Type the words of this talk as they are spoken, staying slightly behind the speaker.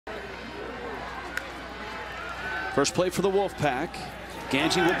First play for the Wolfpack.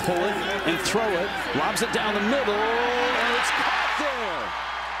 Gangi will pull it and throw it. Lobs it down the middle, and it's caught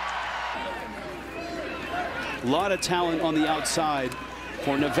there. A lot of talent on the outside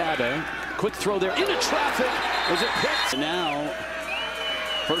for Nevada. Quick throw there into traffic. Was it picked? Now,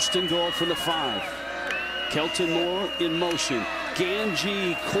 first and goal from the 5. Kelton Moore in motion.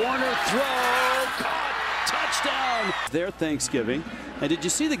 Gangi, corner throw, caught, touchdown. Their Thanksgiving. And did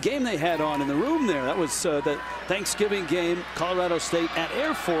you see the game they had on in the room there? That was the Thanksgiving game, Colorado State at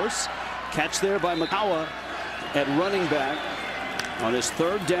Air Force. Catch there by McCowa at running back on his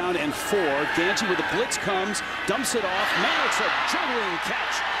 3rd down and 4. Gangi with the blitz comes, dumps it off. Mannix a juggling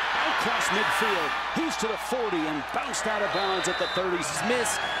catch out across midfield. He's to the 40 and bounced out of bounds at the 30.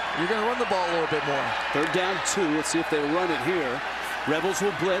 Smith, you're going to run the ball a little bit more. 3rd down 2. Let's see if they run it here. Rebels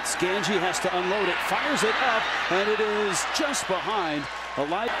will blitz. Gangi has to unload it. Fires it up, and it is just behind a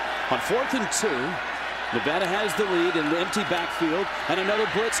light. On 4th and 2, Nevada has the lead in the empty backfield, and another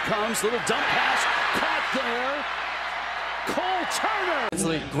blitz comes. Little dump pass caught there. Cole Turner. It's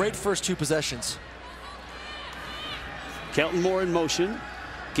a great first 2 possessions. Kelton Moore in motion.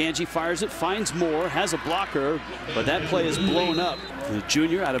 Gangi fires it, finds Moore, has a blocker, but that play is blown up. The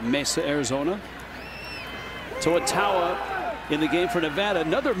junior out of Mesa, Arizona. Toatawa in the game for Nevada.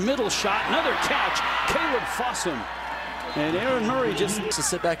 Another middle shot, another catch. Caleb Fossum. And Aaron Murray just to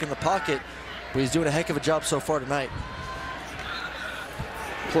sit back in the pocket, but he's doing a heck of a job so far tonight.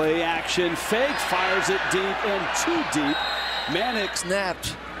 Play action, fake, fires it deep and too deep. Mannix snapped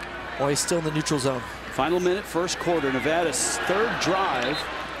while he's still in the neutral zone. Final minute, first quarter. Nevada's 3rd drive.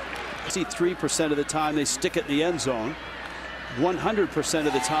 63% of the time they stick it in the end zone. 100%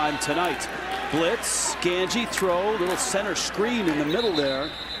 of the time tonight. Blitz, Gangi throw, little center screen in the middle there.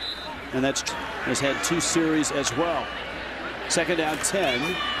 And that's has had 2 series as well. 2nd down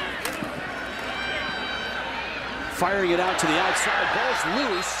 10. Firing it out to the outside. Ball's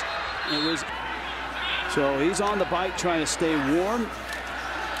loose. It was so he's on the bike trying to stay warm.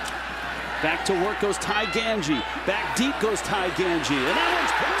 Back to work goes Ty Gangi. Back deep goes Ty Gangi. And that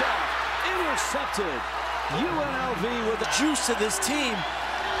one's picked off. Intercepted. UNLV with the juice to this team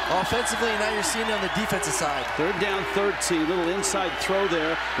offensively, and now you're seeing it on the defensive side. 3rd down 13. Little inside throw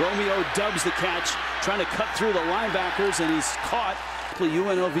there. Romeo dubs the catch, trying to cut through the linebackers, and he's caught.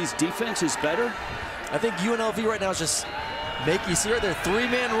 UNLV's defense is better. I think UNLV right now is just you see right there,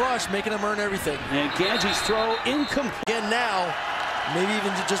 3-man rush, making them earn everything. And Gangi's throw incomplete. Again now, maybe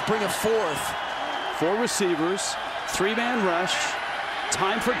even just bring a 4th. 4 receivers, 3-man rush.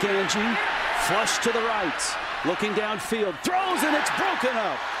 Time for Gangi. Flush to the right. Looking downfield. Throws, and it's broken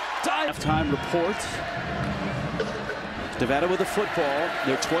up. Halftime report. Nevada with the football.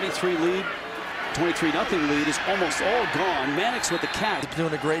 Their 23-0 lead is almost all gone. Mannix with the catch.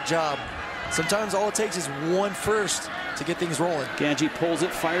 Doing a great job. Sometimes all it takes is 1 first to get things rolling. Gangi pulls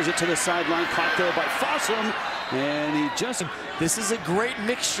it, fires it to the sideline. Caught there by Fossum. And he just... This is a great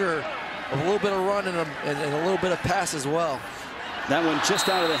mixture of a little bit of run and a little bit of pass as well. That one just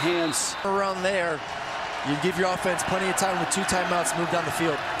out of the hands. Around there, you give your offense plenty of time with 2 timeouts to move down the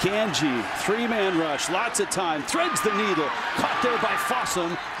field. Gangi, 3-man rush, lots of time, threads the needle. Caught there by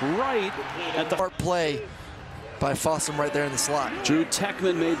Fossum right at the hard play by Fossum right there in the slot. Drew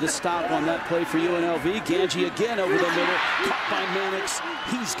Techman made the stop on that play for UNLV. Gangi again over the middle, caught by Mannix.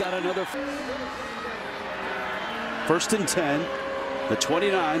 He's got another. 1st and 10. The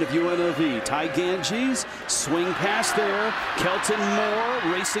 29 of UNLV. Ty Gangi's swing pass there. Kelton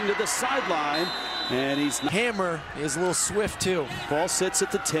Moore racing to the sideline. And he's Hammer is a little swift too. Ball sits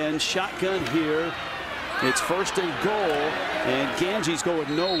at the 10. Shotgun here. It's 1st and goal. And Gangi's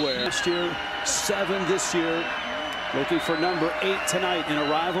going nowhere. Last year, 7 this year. Looking for number 8 tonight in a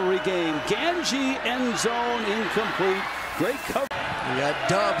rivalry game. Gangi end zone incomplete. Great cover. You got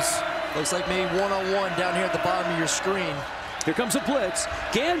Dubs. Looks like maybe one-on-one down here at the bottom of your screen. Here comes a blitz.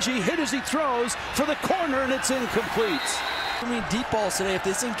 Gangi hit as he throws for the corner, and it's incomplete. I mean, deep balls today. If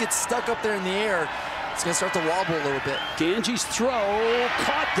this thing gets stuck up there in the air, it's going to start to wobble a little bit. Gangi's throw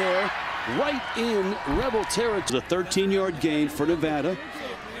caught there right in Rebel territory. A 13-yard gain for Nevada.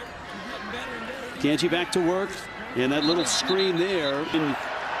 Gangi back to work, and that little screen there,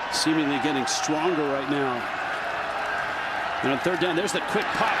 seemingly getting stronger right now. And on 3rd down, there's the quick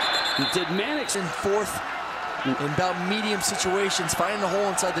pop. Did Mannix in 4th? In about medium situations, finding the hole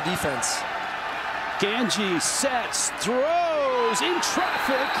inside the defense. Gangi sets, throws in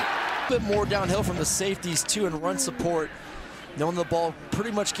traffic. A bit more downhill from the safeties too, and run support, knowing the ball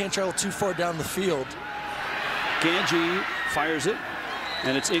pretty much can't travel too far down the field. Gangi fires it,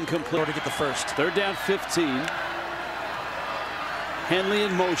 and it's incomplete. To get the first. 3rd down 15. Henley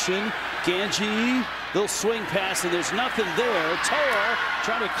in motion. Gangi Little swing pass, and there's nothing there. Toa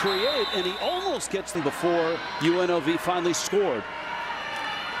trying to create, and he almost gets them before UNLV finally scored.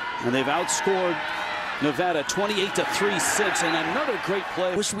 And they've outscored Nevada 28-3-6, and another great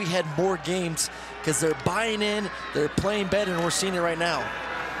play. Wish we had more games because they're buying in, they're playing better, and we're seeing it right now.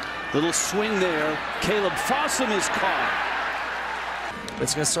 Little swing there. Caleb Fossum is caught.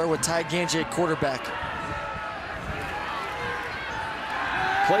 It's going to start with Ty Gangi at quarterback.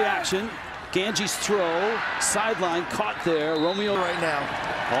 Play action. Gangi's throw, sideline, caught there. Romeo Right now.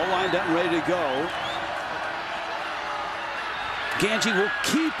 all lined up and ready to go. Gangi will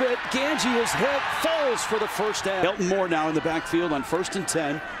keep it. Gangi is hit, falls for the first down. Kelton Moore now in the backfield on 1st and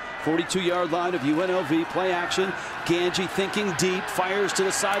 10. 42-yard line of UNLV. Play action. Gangi thinking deep, fires to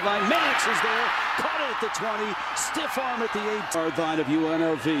the sideline. Mannix is there, caught it at the 20. Stiff arm at the 8-yard line of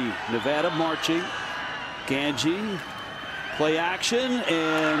UNLV. Nevada marching. Gangi. Play action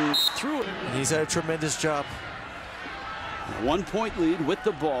and threw it. He's had a tremendous job. 1-point lead with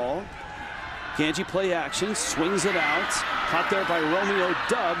the ball. Gangi play action, swings it out. Caught there by Romeo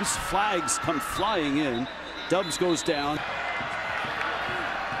Dubs. Flags come flying in. Dubs goes down.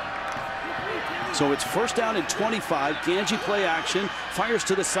 So it's 1st down and 25. Gangi play action, fires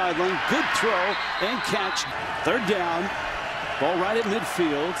to the sideline. Good throw and catch. 3rd down. Ball right at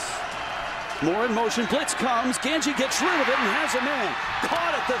midfield. Moore in motion, blitz comes, Gangi gets rid of it and has a man.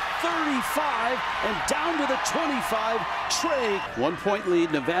 Caught at the 35 and down to the 25. Trey. 1-point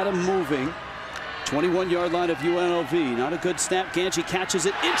lead, Nevada moving. 21-yard line of UNLV. Not a good snap. Gangi catches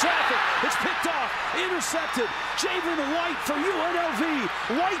it in traffic. It's picked off, intercepted. Javen White for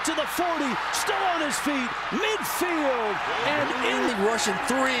UNLV. White to the 40, still on his feet, midfield, and in. Rushing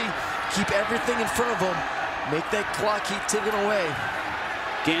 3, keep everything in front of him. Make that clock keep ticking away.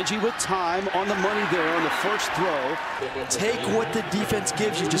 Gangi with time on the money there on the first throw. Take what the defense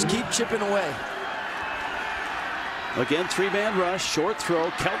gives you. Just keep chipping away. Again, 3-man rush, short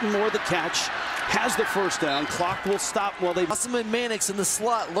throw. Kelton Moore the catch. Has the first down. Clock will stop while they. Fossum and Mannix in the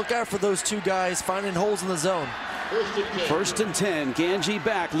slot. Look out for those two guys finding holes in the zone. 1st and 10. Gangi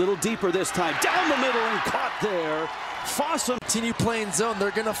back, a little deeper this time. Down the middle and caught there. Fossum. Continue playing zone.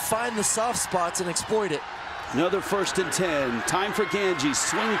 They're going to find the soft spots and exploit it. Another 1st and 10. Time for Gangi.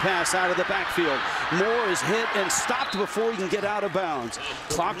 Swing pass out of the backfield. Moore is hit and stopped before he can get out of bounds.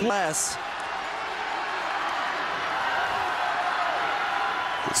 Clock less.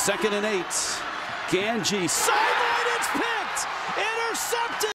 2nd and 8. Gangi. Sideline, it's picked. Intercepted.